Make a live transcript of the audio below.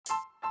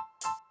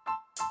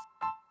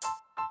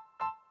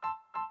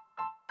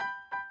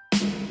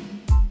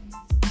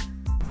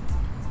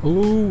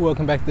Ooh,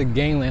 welcome back to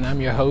Gangland. I'm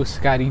your host,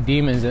 Scotty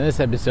Demons. In this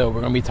episode, we're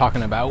going to be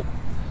talking about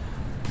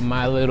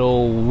my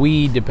little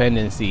weed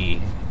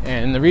dependency.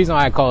 And the reason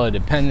why I call it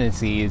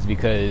dependency is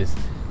because,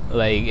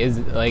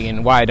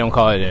 and why I don't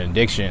call it an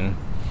addiction,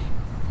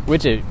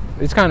 which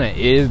it's kind of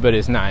is, but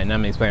it's not, and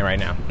I'm going to explain right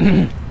now.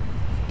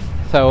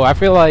 So I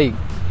feel like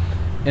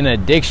an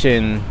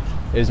addiction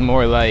is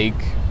more like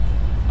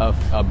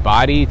a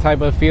body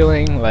type of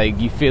feeling. Like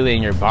you feel it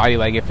in your body,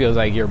 like it feels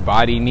like your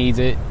body needs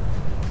it.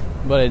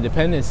 But a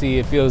dependency,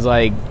 it feels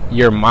like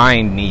your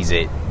mind needs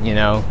it, you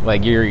know,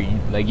 like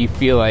you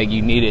feel like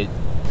you need it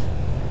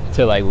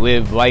to like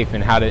live life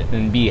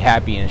and be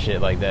happy and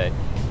shit like that.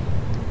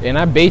 And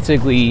I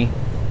basically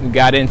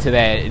got into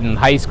that in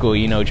high school,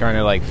 you know, trying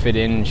to like fit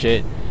in and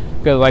shit.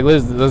 Because like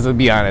let's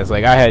be honest,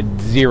 like I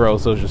had zero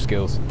social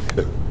skills,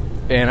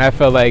 and I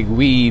felt like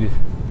weed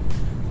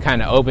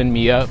kind of opened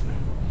me up.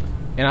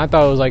 And I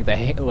thought it was like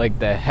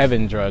the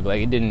heaven drug,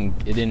 like it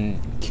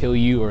didn't kill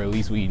you, or at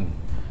least we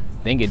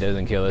think it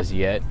doesn't kill us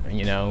yet,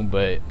 you know,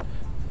 but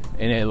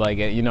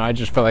I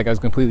just felt like I was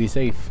completely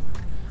safe.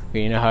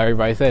 You know how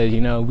everybody says,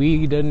 you know,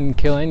 weed doesn't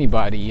kill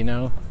anybody, you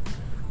know,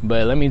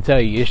 but let me tell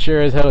you, it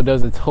sure as hell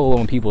does a toll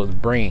on people's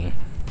brain.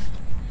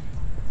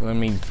 Let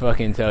me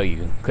fucking tell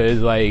you,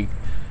 because like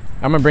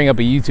I'm gonna bring up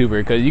a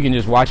YouTuber because you can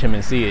just watch him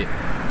and see it.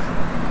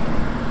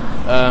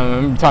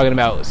 I'm talking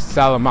about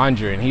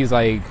Salamander, and he's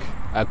like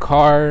a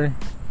car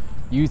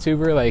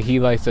YouTuber. Like he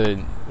likes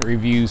to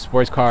review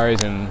sports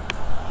cars and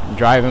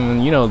drive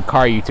him, you know,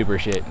 car YouTuber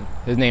shit.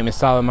 His name is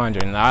Salamander,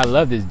 and I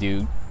love this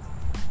dude.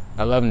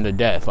 I love him to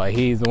death. Like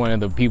he's one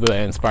of the people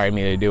that inspired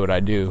me to do what I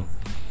do.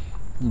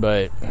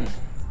 But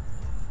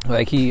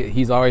like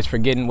he's always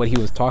forgetting what he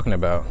was talking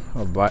about.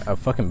 A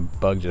fucking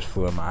bug just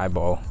flew in my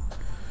eyeball.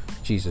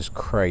 Jesus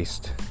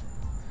Christ,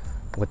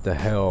 what the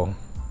hell?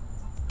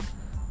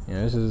 You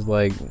know, this is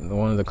like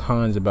one of the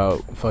cons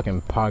about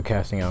fucking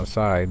podcasting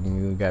outside.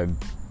 You got a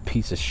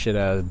piece of shit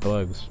ass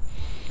bugs.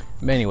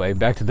 But anyway,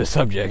 back to the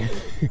subject.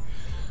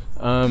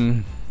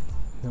 What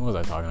was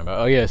I talking about?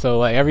 Oh yeah, so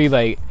like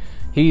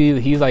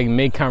he's like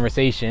mid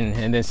conversation,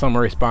 and then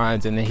someone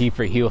responds, and then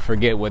he'll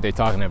forget what they're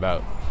talking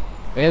about.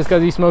 And it's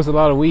because he smokes a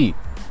lot of weed.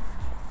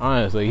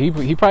 Honestly,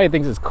 he probably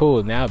thinks it's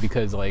cool now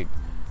because, like,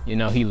 you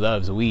know, he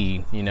loves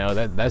weed. You know,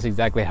 that's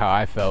exactly how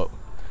I felt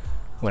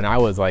when I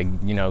was like,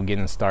 you know,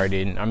 getting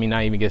started. I mean,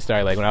 not even get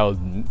started. Like when I was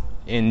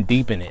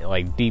deep in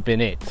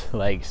it,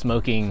 like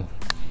smoking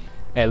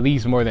at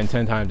least more than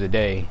 10 times a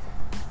day.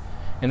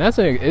 And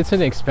it's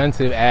an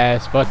expensive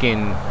ass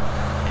fucking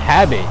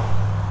habit.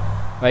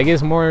 Like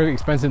it's more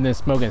expensive than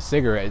smoking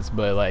cigarettes,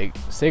 but like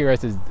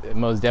cigarettes is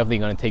most definitely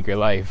gonna take your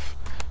life.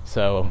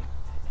 So,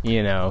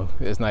 you know,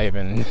 it's not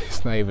even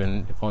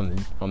on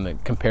the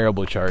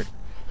comparable chart,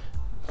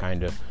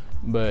 kind of.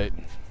 But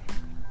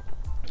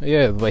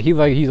yeah, like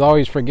he's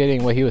always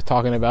forgetting what he was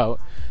talking about,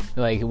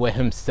 like what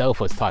himself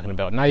was talking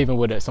about, not even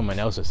what someone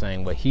else was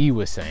saying, what he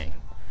was saying.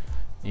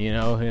 You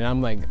know, and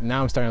I'm like,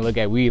 now I'm starting to look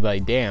at weed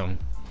like, damn,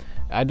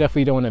 I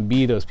definitely don't want to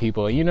be those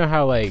people. You know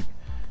how like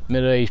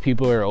middle-aged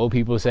people or old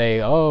people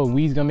say, oh,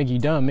 weed's gonna make you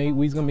dumb, mate,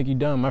 weed's gonna make you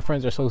dumb. My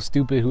friends are so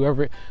stupid.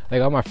 Whoever,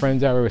 like all my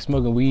friends that were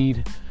smoking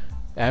weed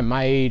at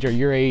my age or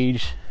your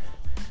age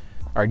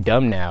are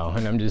dumb now.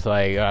 And I'm just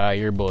like,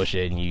 you're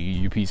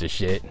bullshitting, you piece of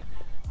shit.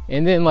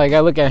 And then like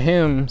I look at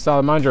him,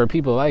 Salamander, or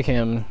people like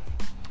him,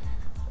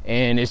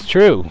 and it's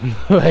true.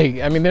 Like,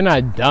 I mean, they're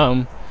not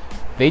dumb.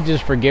 They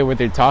just forget what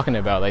they're talking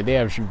about. Like they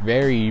have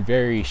very,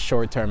 very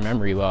short-term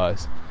memory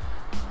loss.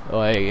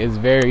 Like it's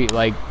very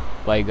like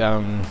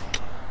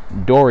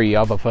Dory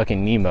off of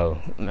fucking Nemo.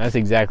 And that's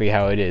exactly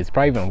how it is.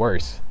 Probably even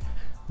worse.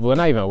 Well,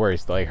 not even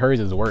worse. Like hers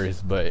is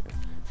worse, but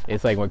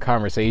it's like with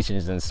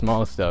conversations and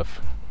small stuff.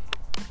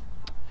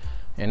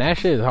 And that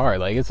shit is hard.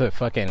 Like it's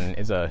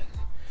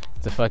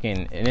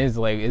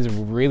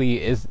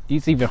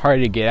even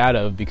harder to get out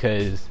of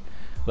because,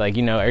 like,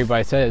 you know,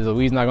 everybody says the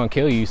weed's not gonna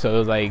kill you. So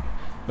it's like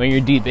when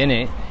you're deep in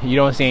it, you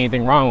don't see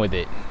anything wrong with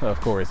it.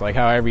 Of course, like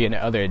how every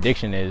other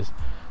addiction is.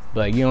 But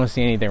like, you don't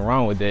see anything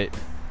wrong with it,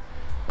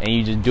 and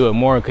you just do it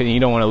more because you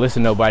don't want to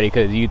listen to nobody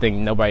because you think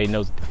nobody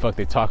knows what the fuck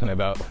they're talking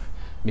about,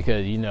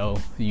 because, you know,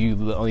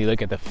 you only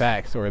look at the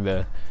facts or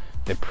the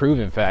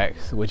proven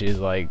facts, which is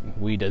like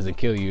weed doesn't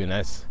kill you, and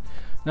that's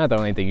not the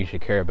only thing you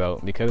should care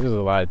about, because there's a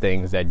lot of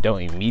things that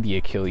don't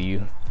immediately kill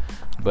you,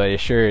 but it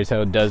sure as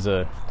hell does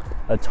a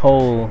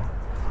toll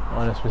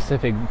on a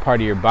specific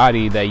part of your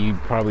body that you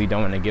probably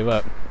don't want to give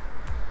up.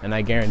 And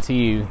I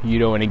guarantee you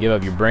don't want to give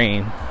up your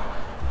brain.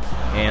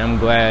 And I'm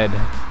glad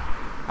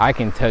I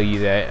can tell you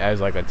that as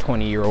like a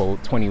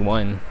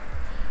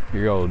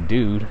 21-year-old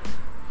dude,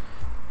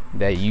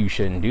 that you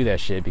shouldn't do that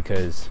shit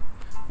because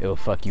it'll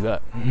fuck you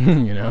up.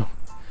 You know?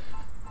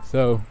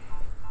 So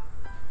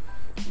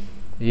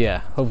yeah,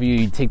 hopefully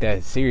you take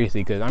that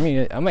seriously, because I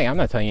mean, I'm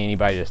not telling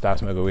anybody to stop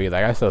smoking weed.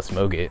 Like I still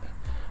smoke it,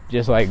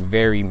 just like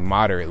very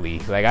moderately.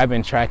 Like I've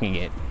been tracking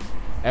it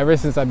ever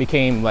since I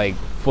became like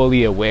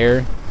fully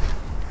aware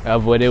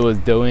of what it was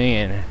doing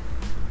and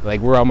like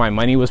where all my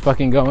money was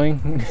fucking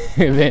going.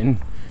 And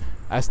then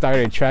I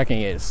started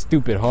tracking it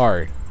stupid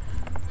hard.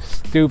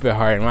 stupid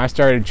hard. And when I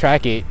started to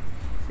track it,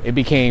 it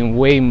became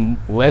way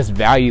less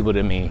valuable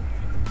to me.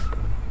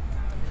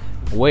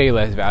 Way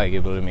less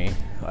valuable to me.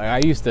 Like I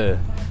used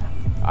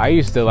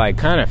to like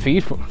kind of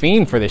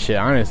fiend for this shit,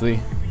 honestly.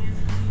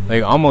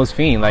 Like almost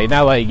fiend. Like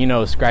not like, you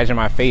know, scratching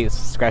my face,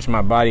 scratching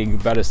my body,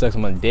 about to suck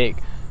someone's dick,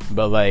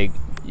 but like,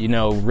 you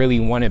know, really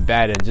want it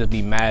bad and just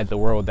be mad at the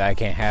world that I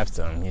can't have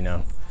some, you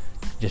know.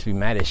 Just be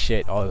mad as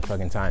shit all the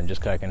fucking time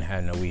just because I couldn't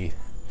have no weed.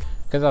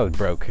 Because I was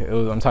broke.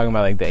 I'm talking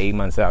about like the 8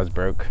 months that I was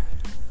broke.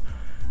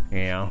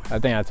 You know, I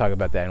think I talked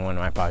about that in one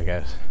of my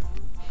podcasts.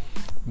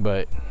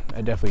 But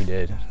I definitely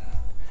did.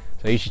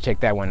 So you should check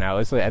that one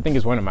out. I think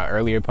it's one of my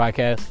earlier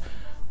podcasts.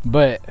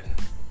 But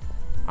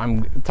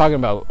I'm talking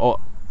about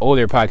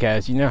older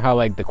podcasts. You know how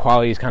like the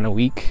quality is kind of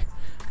weak?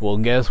 Well,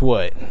 guess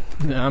what?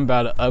 I'm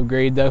about to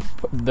upgrade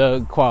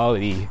the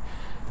quality.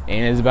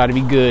 And it's about to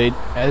be good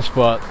as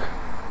fuck.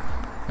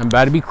 I'm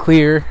about to be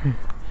clear.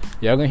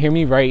 Y'all gonna hear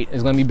me right.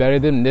 It's gonna be better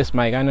than this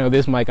mic. I know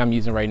this mic I'm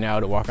using right now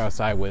to walk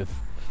outside with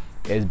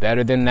is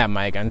better than that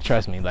mic. And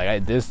trust me,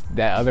 like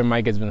that other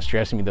mic has been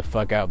stressing me the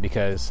fuck out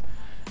because,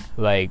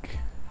 like,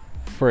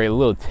 for a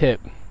little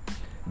tip,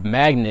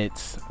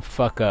 magnets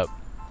fuck up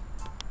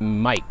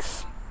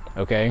mics.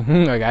 Okay,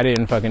 like I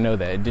didn't fucking know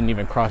that. It didn't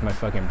even cross my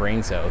fucking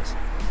brain cells.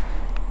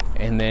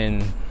 And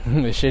then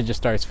the shit just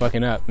starts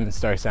fucking up and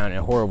starts sounding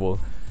horrible.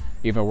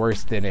 Even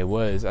worse than it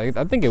was. I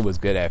think it was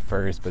good at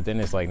first, but then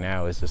it's like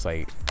now it's just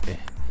like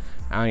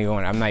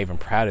I'm not even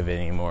proud of it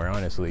anymore,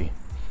 honestly.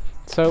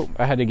 So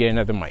I had to get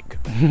another mic.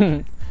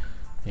 You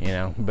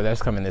know, but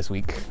that's coming this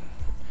week.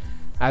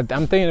 I'm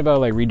thinking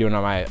about like redoing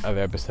all my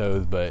other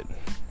episodes, but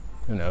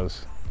who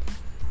knows?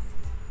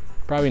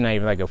 Probably not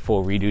even like a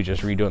full redo,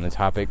 just redoing the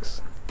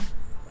topics.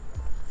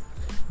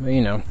 But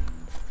you know,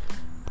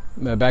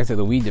 back to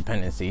the weed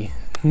dependency.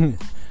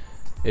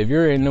 If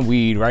you're in the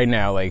weed right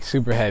now, like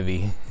super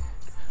heavy,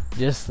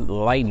 just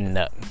lighten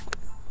up.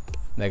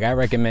 Like I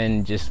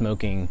recommend just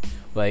smoking,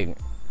 like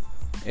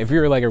if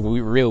you're like a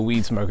real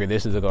weed smoker,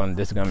 this is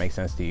gonna make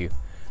sense to you.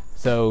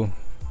 So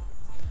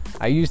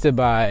I used to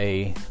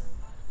buy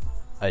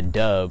a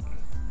dub,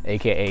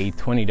 aka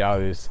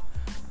 $20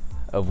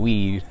 of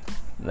weed,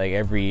 like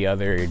every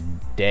other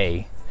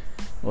day.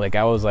 Like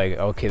I was like,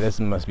 okay,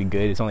 this must be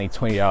good. It's only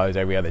 $20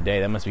 every other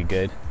day. That must be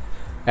good.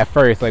 At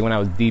first, like when I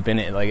was deep in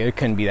it, like it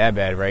couldn't be that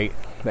bad, right?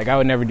 Like I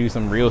would never do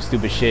some real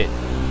stupid shit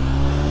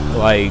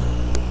like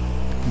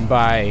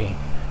buy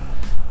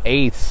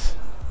eighths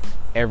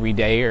every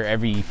day or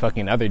every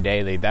fucking other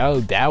day. Like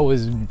that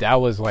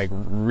was like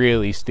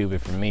really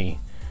stupid for me.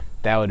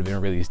 That would have been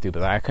really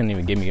stupid. Like, I couldn't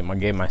even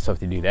get myself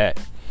to do that.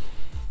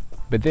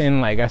 But then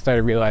like I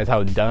started to realize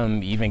how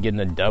dumb even getting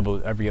a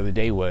double every other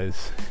day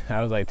was.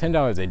 I was like,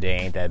 $10 a day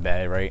ain't that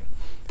bad, right?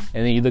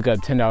 And then you look up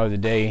 $10 a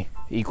day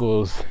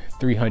equals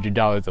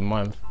 $300 a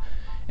month.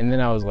 And then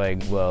I was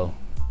like, well,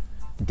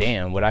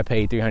 damn, would I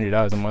pay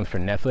 $300 a month for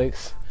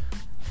Netflix?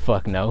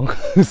 Fuck no.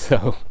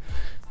 So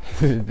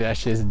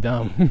that's just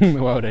dumb.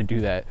 Why would I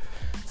do that?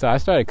 So I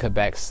started to cut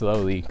back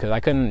slowly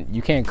because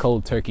you can't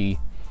cold turkey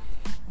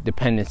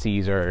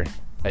dependencies or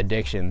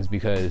addictions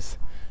because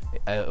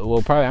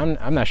probably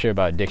I'm not sure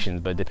about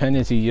addictions, but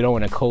dependency you don't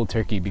want to cold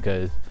turkey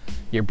because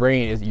your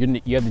brain is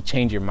you have to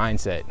change your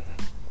mindset.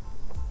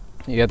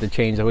 You have to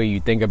change the way you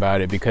think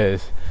about it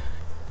because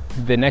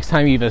the next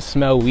time you even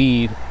smell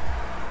weed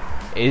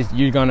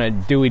you're gonna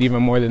do it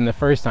even more than the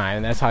first time.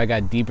 And that's how I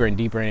got deeper and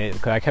deeper in it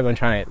because I kept on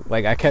trying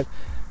to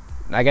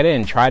I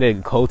didn't try to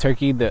cold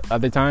turkey the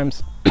other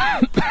times.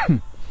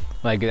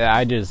 Like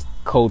I just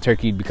cold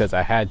turkeyed because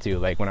I had to,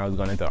 like when I was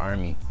going into the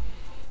army.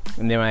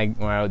 And then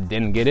when I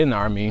didn't get in the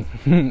army,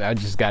 I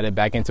just got it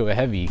back into a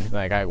heavy.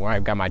 Like when I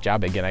got my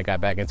job again, I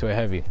got back into a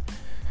heavy.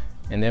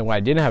 And then when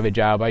I didn't have a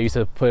job, I used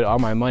to put all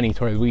my money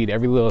towards weed.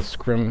 Every little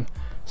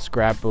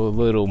scrap of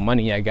little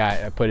money I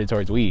got, I put it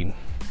towards weed.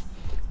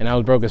 And I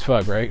was broke as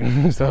fuck,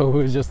 right? So it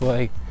was just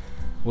like,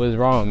 what's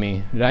wrong with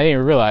me? And I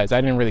didn't realize,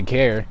 I didn't really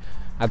care.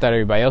 I thought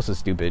everybody else was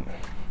stupid.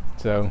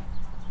 So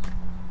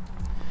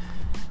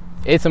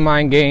it's a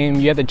mind game.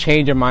 You have to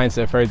change your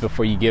mindset first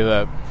before you give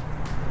up.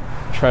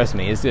 Trust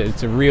me, it's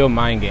a real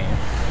mind game.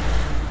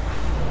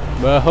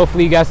 But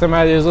hopefully you got some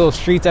out of this little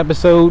streets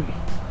episode.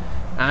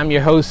 I'm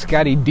your host,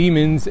 Scotty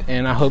Demons,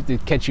 and I hope to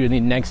catch you in the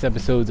next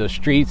episodes of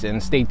Streets.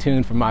 And stay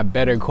tuned for my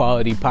better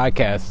quality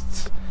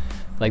podcasts,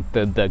 like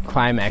the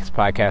Climax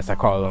podcast I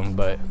call them.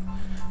 But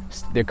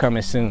they're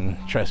coming soon,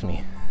 trust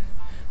me.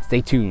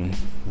 Stay tuned.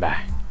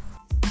 Bye.